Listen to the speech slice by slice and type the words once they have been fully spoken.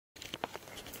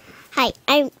Hi,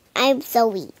 I'm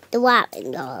Sofie, the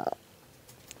Robin girl.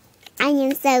 I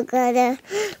am so good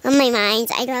on my mind.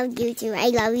 I love you too. I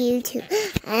love you too.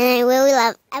 And I really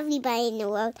love everybody in the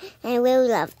world. And I really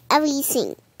love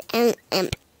everything. And I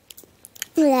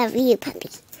love you, puppy.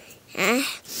 And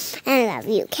I love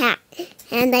you, cat.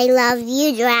 And I love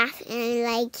you, giraffe. And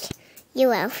I like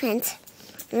you, elephant.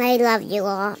 And I love you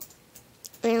all.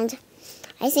 And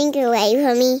I think you're right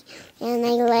for me. And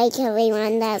I like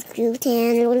everyone that's cute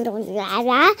and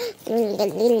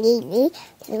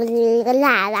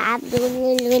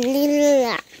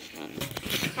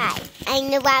Hi,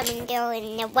 I'm the Robin girl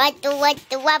and the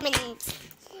Robins.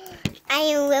 I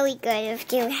am really good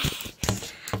with you.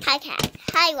 Hi, cat.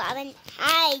 Hi, Robin.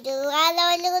 Hi,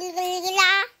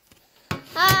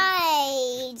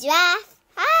 Hi, giraffe.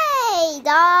 Hi,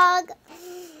 dog.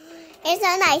 It's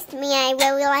so nice to me. I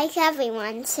really like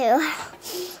everyone too.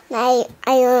 And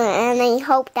I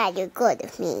hope that you're good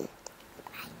with me.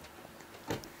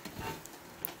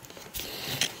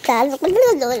 I'm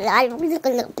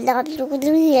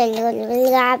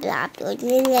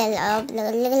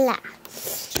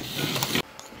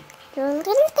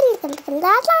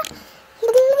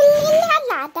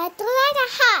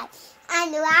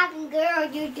the Robin girl,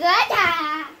 you're good.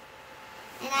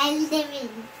 And I live in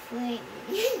spring.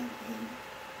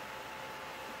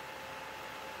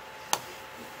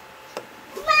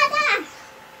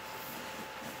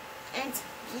 And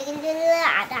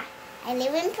I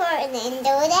live in Portland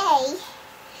all day.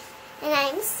 And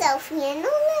I'm Sofie and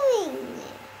I'm living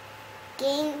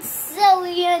getting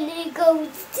Sofie and the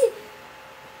ghost.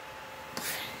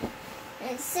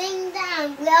 And sing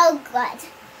down real good.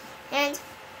 And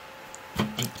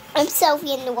I'm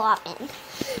Sofie and the Robin.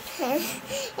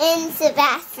 And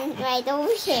Sebastian right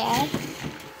over here.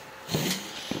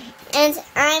 And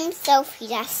I'm Sofie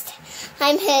Dust.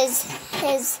 I'm his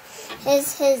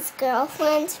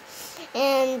girlfriend.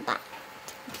 And bye.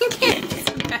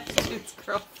 Sebastian's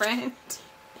girlfriend.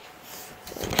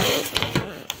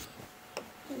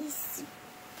 He's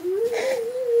spooky.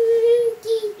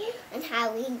 And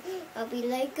Halloween, I'll be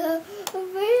like a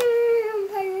vampire.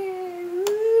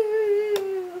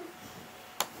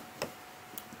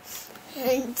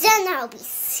 And then I'll be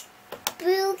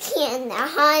spooky in the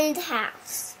haunted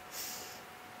house.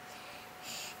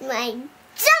 And I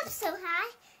jump so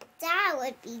high, that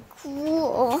would be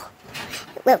cool.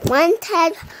 With one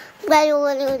head,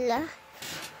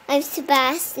 I'm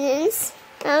Sebastian's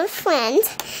friend,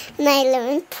 and I live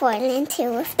in Portland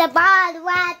too with the bald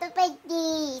rat, the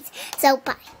babies. So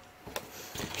bye.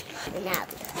 And I'll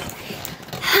be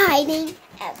hiding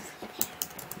everywhere.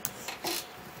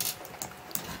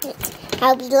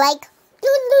 I'll be like,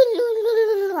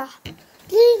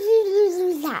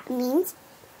 that means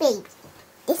baby.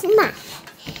 It's mine.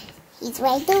 He's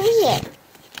right over here.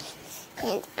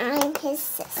 And I'm his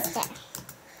sister.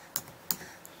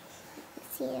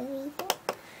 See everything?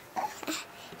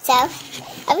 So,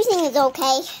 everything is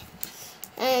okay.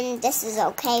 And this is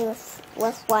okay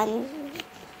with one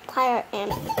part.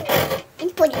 And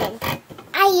Portland.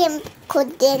 I am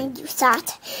Portland, you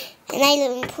thought. And I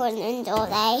live in Portland all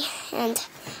day. And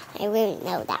I really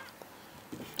know that.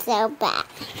 So bad.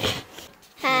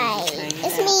 Hi,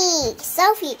 it's me,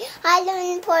 Sofie. I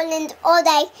live in Portland all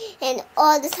day and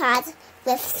all the time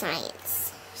with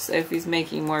science. Sophie's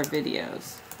making more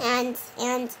videos. And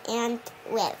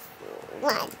with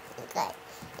 1 good,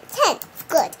 10 is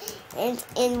good, and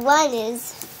 1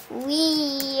 is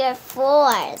 3 or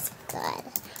 4 is good.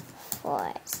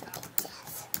 4 is like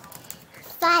this.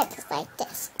 5 is like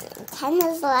this, and 10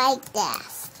 is like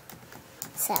this.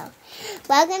 So,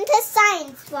 welcome to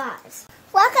Science Class.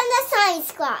 Welcome to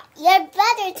Science Class. You're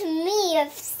better to me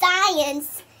with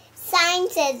science.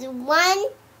 Science is 1,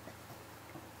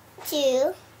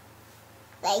 2,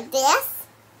 like this.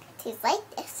 2 is like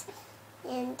this.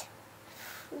 And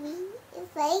 3 is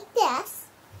like this.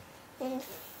 And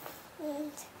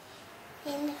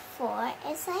 4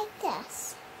 is like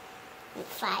this. And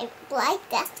 5 like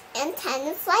this. And 10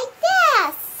 is like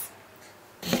this.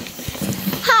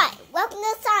 Hi, welcome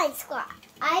to Science Class.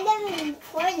 I live in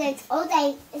Portland all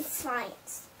day in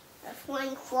science, with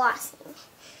 1 crossing.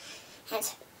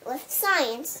 And with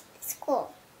science, it's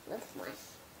cool with 1.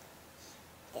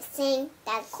 The thing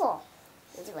that's cool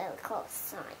is really cool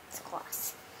science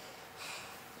class.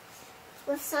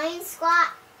 With science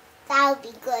class, that would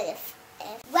be good if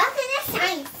welcome to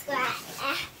science class.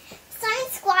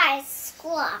 Science class,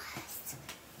 class.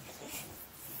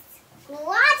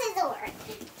 Class is the word.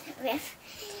 With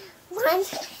 1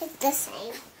 is the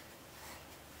same.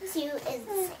 2 is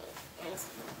the same.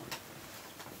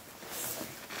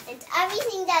 And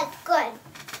everything that's good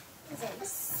is in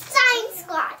science.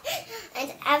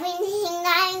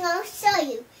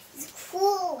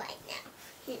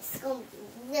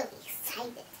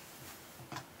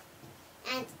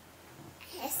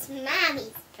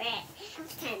 Mommy's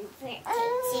birthday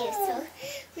too, so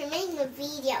we're making a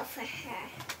video for her.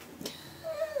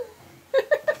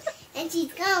 And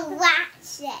she's gonna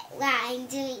watch it while I'm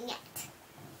doing it.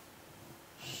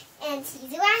 And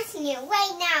she's watching it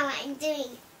right now while I'm doing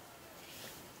it.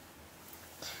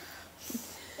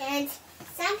 And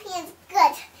something's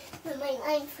good for my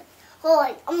life.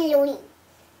 Oh, I'm doing.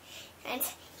 And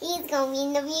he's gonna be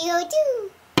in the video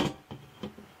too.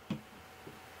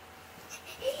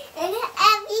 And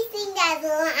everything that's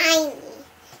slimy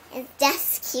is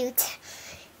just cute.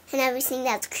 And everything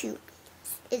that's cute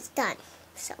is done.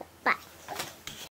 So, bye.